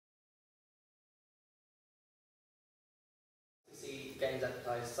games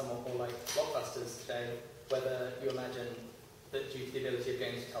advertised somewhat more like blockbusters today, whether you imagine that due to the ability of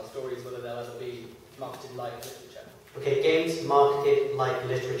games to tell stories, whether they'll ever be marketed like literature. Okay, games marketed like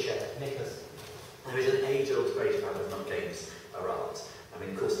literature. Nicholas. There is an age-old debate about whether or not games are art. I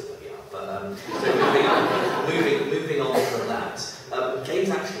mean, of course they bloody are, but so moving on from that, games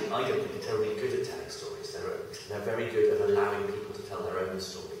actually, I don't think, are terribly good at telling stories. They're very good at allowing people to tell their own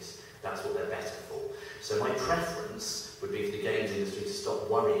stories. That's what they're better for. So my preference would be for the games industry to stop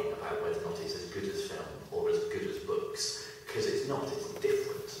worrying about whether or not it's as good as film or as good as books, because it's not, it's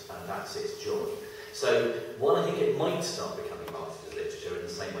different, and that's its joy. So, while I think it might start becoming marketed as literature in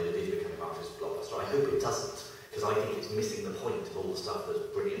the same way that it is becoming marketed as blockbuster, I hope it doesn't, because I think it's missing the point of all the stuff that's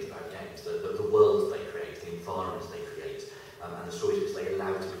brilliant about games, the worlds they create, the environments they create, and the stories which they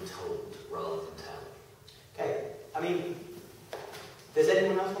allow to be told rather than tell. Okay, I mean, does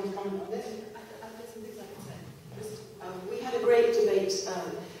anyone else want to comment on this? I've got some things I can say. We had a great debate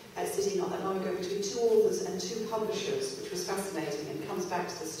at City not that long ago between two authors and two publishers, which was fascinating and comes back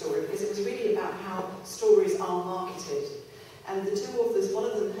to the story, because it was really about how stories are marketed. And the two authors, one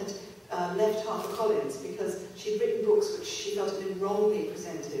of them had left HarperCollins because she'd written books which she felt had been wrongly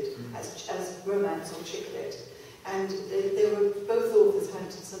presented as romance or chick lit. And both authors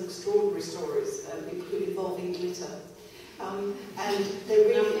had some extraordinary stories, including involving glitter. And they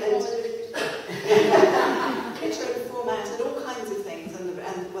really glitter and format and all kinds of things, and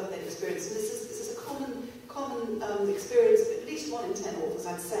what they've experienced. And this is a common experience. At least 1 in 10 authors,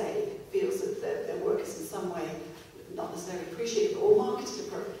 I'd say, feels that their work is in some way not necessarily appreciated or marketed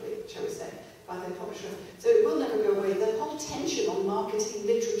appropriately, shall we say, by their publisher. So it will never go away. The whole tension on marketing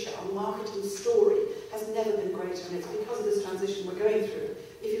literature, on marketing story, has never been greater, and it's because of this transition we're going through.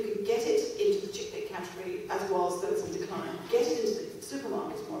 If you could get it into the chick lit category, as was, though it's in decline, get it into the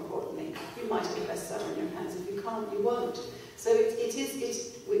supermarkets, more importantly, you might have a bestseller in your hands. If you can't, you won't. So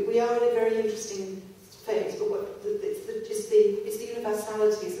we are in a very interesting phase, but it's the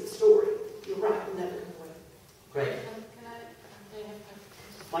universalities of story. You're right, will never go away. Great. Can I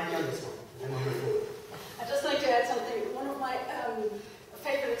Mike on this one. I'd just like to add something. One of my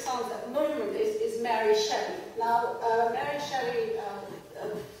favourite songs at the moment is Mary Shelley. Now, Mary Shelley,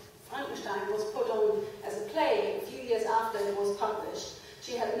 Frankenstein was put on as a play a few years after it was published.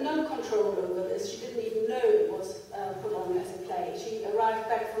 She had no control over this. She didn't even know it was put on as a play. She arrived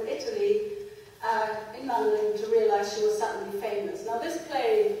back from Italy in London to realise she was suddenly famous. Now, this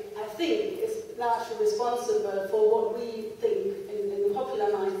play, I think, is largely responsible for what we think in the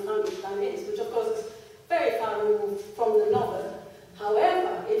popular mind Frankenstein is, which of course is very far removed from the novel.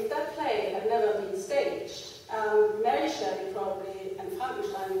 However, if that play had never been staged, Mary Shelley probably and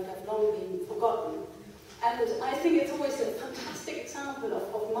Frankenstein would have long been forgotten. And I think it's always a fantastic example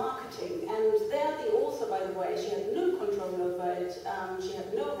of marketing. And there the author, by the way, she had no control over it, she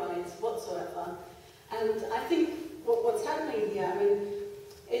had no rights whatsoever. And I think what's happening here, I mean,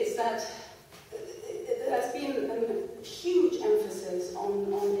 is that there has been a huge emphasis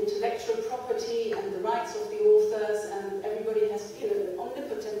on intellectual property and the rights of the authors, and everybody has,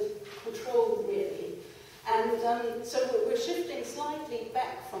 omnipotent control, really. And so we're shifting slightly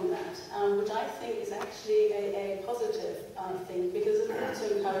back from that, which I think is actually a positive thing, because it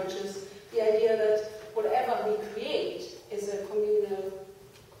also encourages the idea that whatever we create is a communal,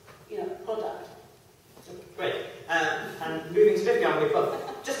 product. Great. And moving swiftly on, we've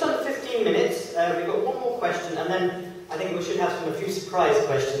got just under 15 minutes. We've got one more question, and then I think we should have a few surprise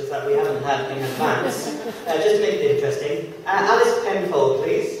questions that we haven't had in advance, just to make it interesting. Alice Penfold,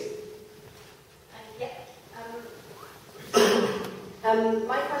 please.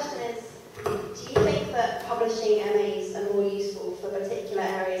 My question is, do you think that publishing MAs are more useful for particular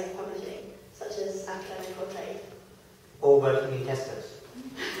areas of publishing, such as academic or trade? Or working in Tesco's?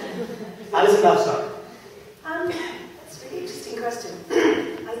 Alison, Baverstock. That's a really interesting question.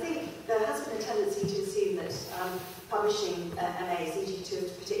 I think there has been a tendency to assume that publishing MAs lead you to a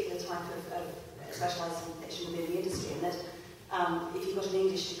particular type of specialisation within the industry, and that if you've got an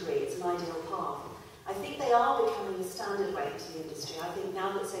English degree, it's an ideal path. I think they are becoming a standard way into the industry. I think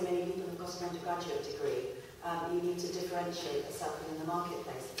now that so many people have got an undergraduate degree, you need to differentiate yourself within the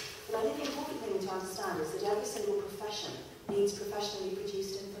marketplace. But I think the important thing to understand is that every single profession needs professionally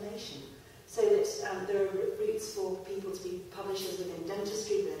produced information, so that there are routes for people to be publishers within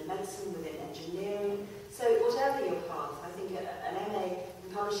dentistry, within medicine, within engineering. So whatever your path, I think an MA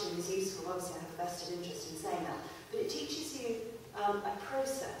in publishing is useful. Obviously I have a vested interest in saying that, but it teaches you a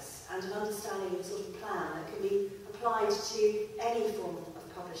process and an understanding of a sort of plan that can be applied to any form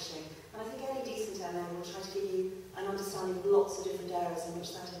of publishing. And I think any decent MA will try to give you an understanding of lots of different areas in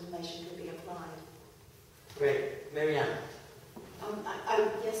which that information could be applied. Great. Marianne.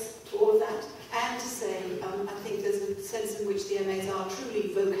 Yes, to all of that. And to say, I think there's a sense in which the MAs are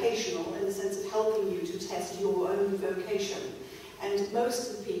truly vocational in the sense of helping you to test your own vocation. And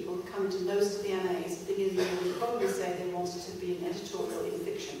most of the people who come into most of the MAs at the beginning of the year will probably say they wanted to be an editorial in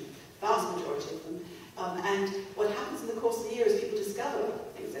fiction, vast majority of them. And what happens in the course of the year is people discover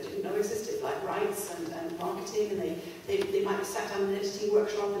things they didn't know existed, like rights and marketing, and they might be sat down in an editing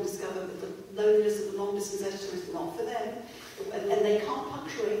workshop and discover that the loneliness of the long-distance editor is not for them, and they can't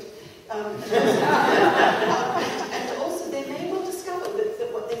punctuate. And also they may well discover that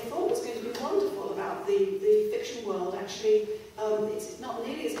what they thought was going to be wonderful about the fiction world actually it's not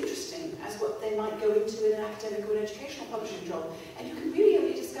nearly as interesting as what they might go into in an academic or an educational publishing job. And you can really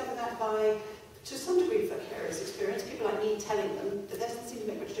only discover that by, to some degree, vicarious experience. People like me telling them, that doesn't seem to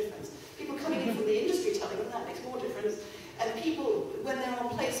make much difference. People coming in from the industry telling them, that makes more difference. And people, when they're on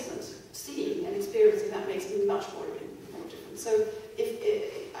placement, seeing and experiencing, that makes much more difference. So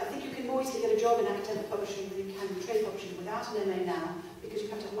I think you can more easily get a job in academic publishing than you can in trade publishing without an MA now, because you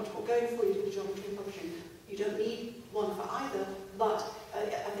have to have much more going for you to get a job in trade publishing. You don't need one for either, but I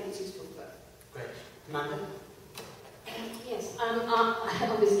think it's useful for both. Great. Amanda? Yes, I'm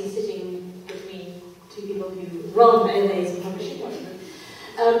obviously sitting between two people who run MAs in publishing. I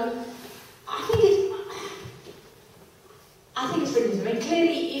think it's brilliant. I mean,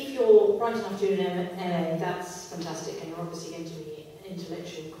 clearly, if you're bright enough to do an MA, that's fantastic, and you're obviously going to be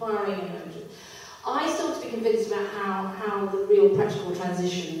intellectual inquiry. I still have to be convinced about how the real practical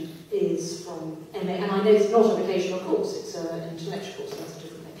transition is from MA, and I know it's not a vocational course; it's an intellectual course. So that's a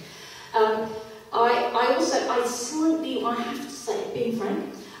different thing. I have to say, being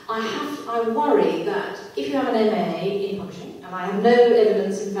frank, I worry that if you have an MA in publishing, and I have no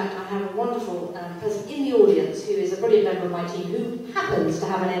evidence, in fact, I have a wonderful person in the audience who is a brilliant member of my team who happens to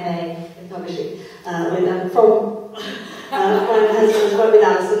have an MA in publishing has worked with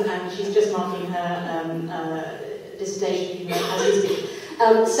Alison, and she's just marking her dissertation as we speak.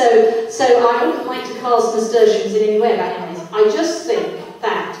 So I wouldn't like to cast nasturtiums in any way about MAs. I just think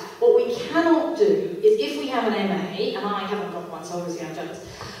that what we cannot do is, if we have an MA, and I haven't got one, so obviously I'm jealous,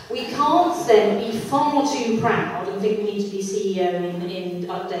 we can't then be far too proud and think we need to be CEO in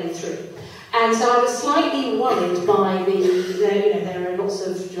day 3. And so I was slightly worried by there are lots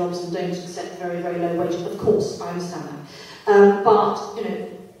of jobs that don't accept very, very low wages. Of course, I understand that. But,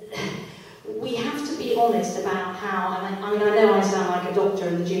 we have to be honest about how, and I know I sound like a doctor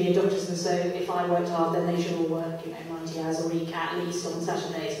and the junior doctors, and so if I worked hard, then they should all work, 90 hours a week at least on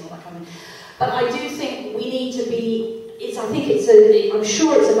Saturdays and all that kind of thing. But I do think we need to be, I'm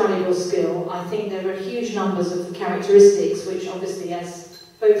sure it's a valuable skill. I think there are huge numbers of characteristics which obviously, as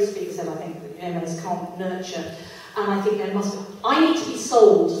both speakers said, I think that MAs can't nurture. And I think there must be, I need to be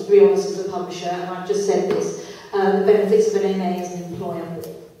sold, to be honest, as a publisher, and I've just said this, the benefits of an MA as an employer,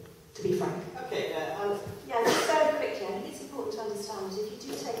 to be frank. Okay, yeah, just very quickly, I think it's important to understand that if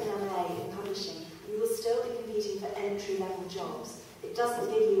you do take an MA in publishing, you will still be competing for entry-level jobs. It doesn't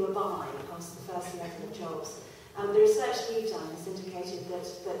give you a buy across the first level of jobs. The research we've done has indicated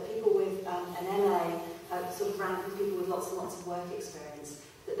that people with an MA sort of rank with people with lots and lots of work experience.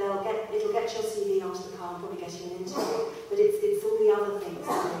 That it'll get your CV onto the car and probably get you an interview. But it's all the other things,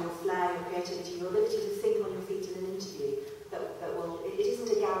 your flair, your creativity, your ability to think on your feet in an interview. That will, it isn't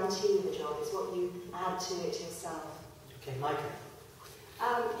a guarantee of a job, it's what you add to it yourself. Okay, Meike.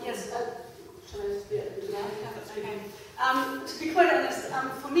 Yes, shall I speak? Okay. To be quite honest,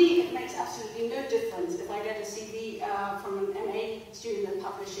 for me it makes absolutely no difference if I get a CV from an MA student in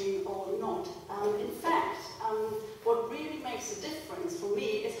publishing or not. In fact, what really makes a difference for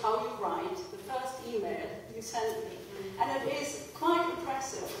me is how you write the first email you send me. And it is quite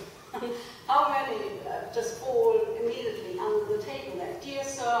impressive how many just fall immediately under the table there. Dear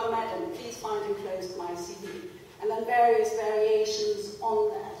Sir, Madam, please find enclosed my CV. And then various variations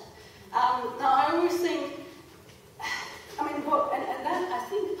on that. Now I always think, and that I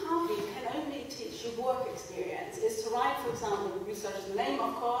think partly can only teach you work experience, is to write, for example, research the name,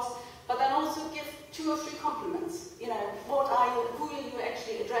 of course, but then also give 2 or 3 compliments. Who are you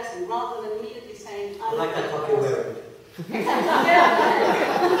actually addressing, rather than immediately saying, I like that top you're wearing.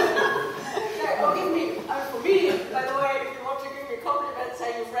 Or give me, for me, by the way, if you want to give me a compliment,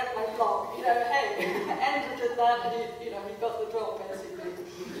 say you've read my blog, hey, Andrew did that, and he got the job, basically.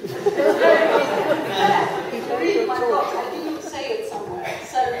 Read my blog, I didn't say it somewhere.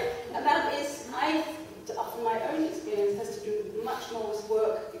 So, and that is, from my own experience, has to do much more with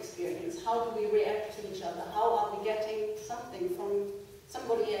work experience. How do we react to each other? How are we getting something from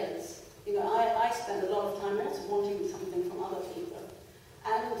somebody else? I spend a lot of time also wanting something from other people.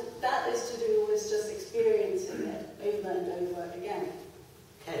 And that is to do with just experiencing it over and over again.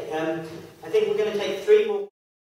 Okay, I think we're going to take 3 more.